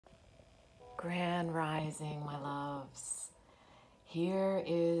Grand Rising, my loves. Here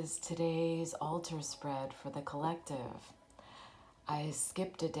is today's altar spread for the collective. I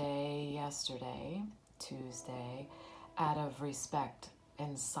skipped a day yesterday, Tuesday, out of respect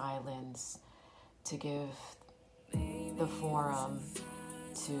and silence to give the forum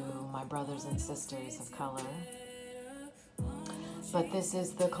to my brothers and sisters of color. But this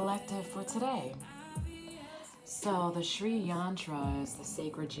is the collective for today. So the Sri Yantra is the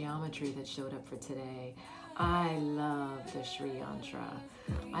sacred geometry that showed up for today. I love the Sri Yantra.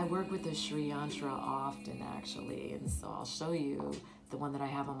 I work with the Sri Yantra often, actually, and so I'll show you the one that I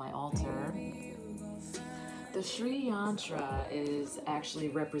have on my altar. The Sri Yantra is actually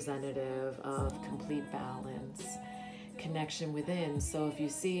representative of complete balance, connection within. So if you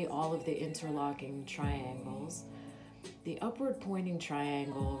see all of the interlocking triangles, the upward pointing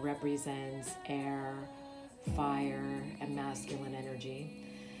triangle represents air, fire, and masculine energy.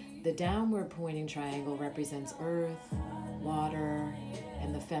 The downward pointing triangle represents earth, water,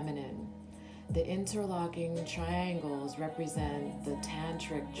 and the feminine. The interlocking triangles represent the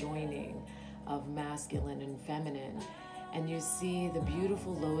tantric joining of masculine and feminine. And you see the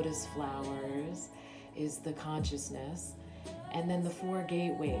beautiful lotus flowers is the consciousness. And then the four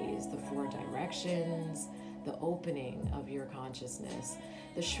gateways, the four directions, the opening of your consciousness.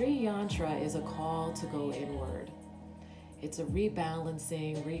 The Sri Yantra is a call to go inward. It's a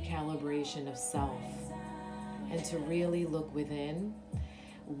rebalancing, recalibration of self, and to really look within.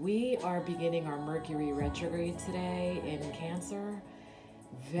 We are beginning our Mercury retrograde today in Cancer.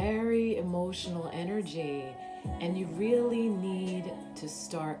 Very emotional energy, and you really need to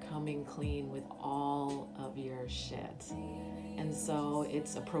start coming clean with all of your shit. And so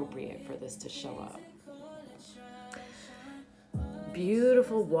it's appropriate for this to show up.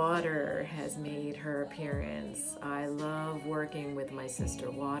 Beautiful water has made her appearance. I love working with my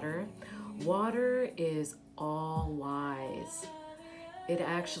sister Water. Water is all wise. It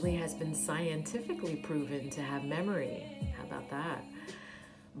actually has been scientifically proven to have memory. How about that?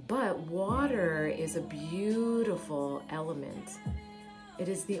 But water is a beautiful element. It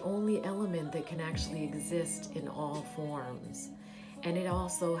is the only element that can actually exist in all forms. And it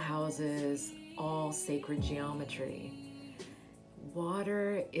also houses all sacred geometry.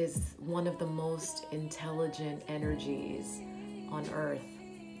 Water is one of the most intelligent energies on earth.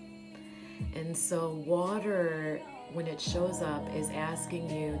 And so water, when it shows up, is asking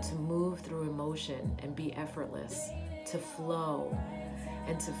you to move through emotion and be effortless, to flow,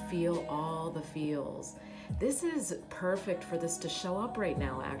 and to feel all the feels. This is perfect for this to show up right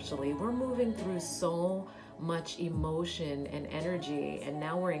now, actually. We're moving through so much emotion and energy, and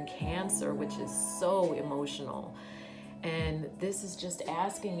now we're in Cancer, which is so emotional. And this is just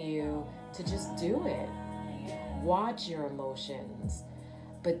asking you to just do it. Watch your emotions,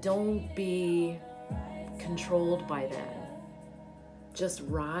 but don't be controlled by them. Just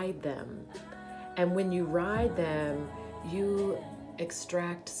ride them. And when you ride them, you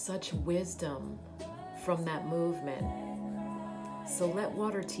extract such wisdom from that movement. So let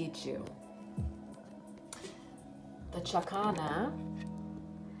water teach you. The Chakana,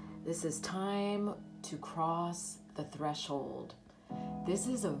 this is time to cross the threshold. This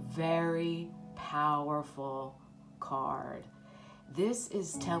is a very powerful card. This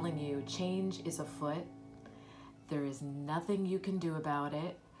is telling you change is afoot. There is nothing you can do about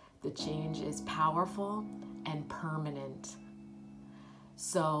it. The change is powerful and permanent.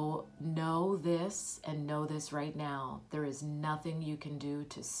 So know this, and know this right now. There is nothing you can do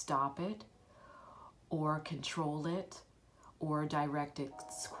to stop it or control it or direct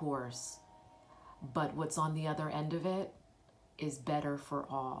its course. But what's on the other end of it is better for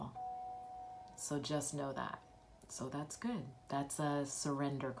all. So just know that. So that's good. That's a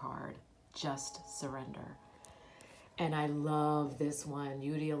surrender card. Just surrender. And I love this one,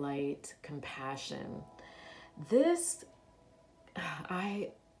 Udalite Compassion. This,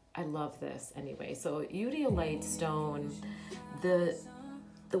 I love this anyway. So Udalite stone, the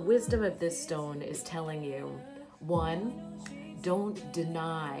wisdom of this stone is telling you, one, don't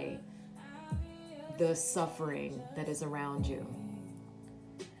deny the suffering that is around you.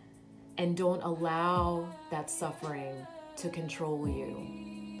 And don't allow that suffering to control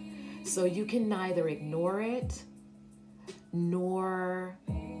you. So you can neither ignore it nor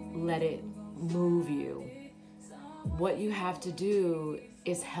let it move you. What you have to do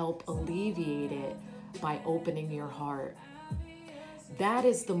is help alleviate it by opening your heart. That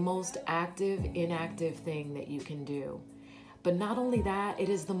is the most active, inactive thing that you can do. But not only that, it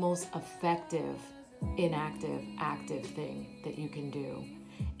is the most effective, inactive, active thing that you can do,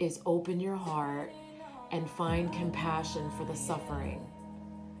 is open your heart and find compassion for the suffering.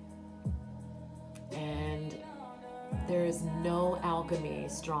 There is no alchemy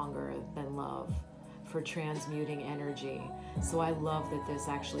stronger than love for transmuting energy. So I love that this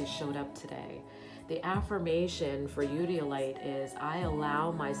actually showed up today. The affirmation for Udilite is, I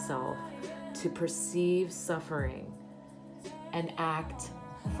allow myself to perceive suffering and act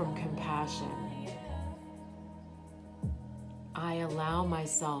from compassion. I allow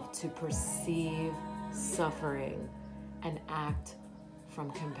myself to perceive suffering and act from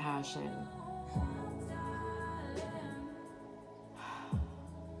compassion.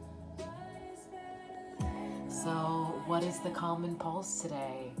 So, what is the common pulse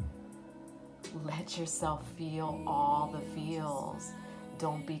today? Let yourself feel all the feels.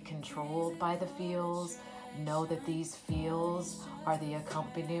 Don't be controlled by the feels. Know that these feels are the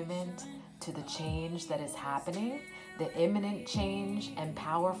accompaniment to the change that is happening, the imminent change and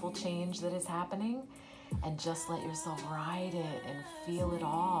powerful change that is happening. And just let yourself ride it and feel it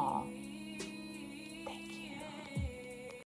all.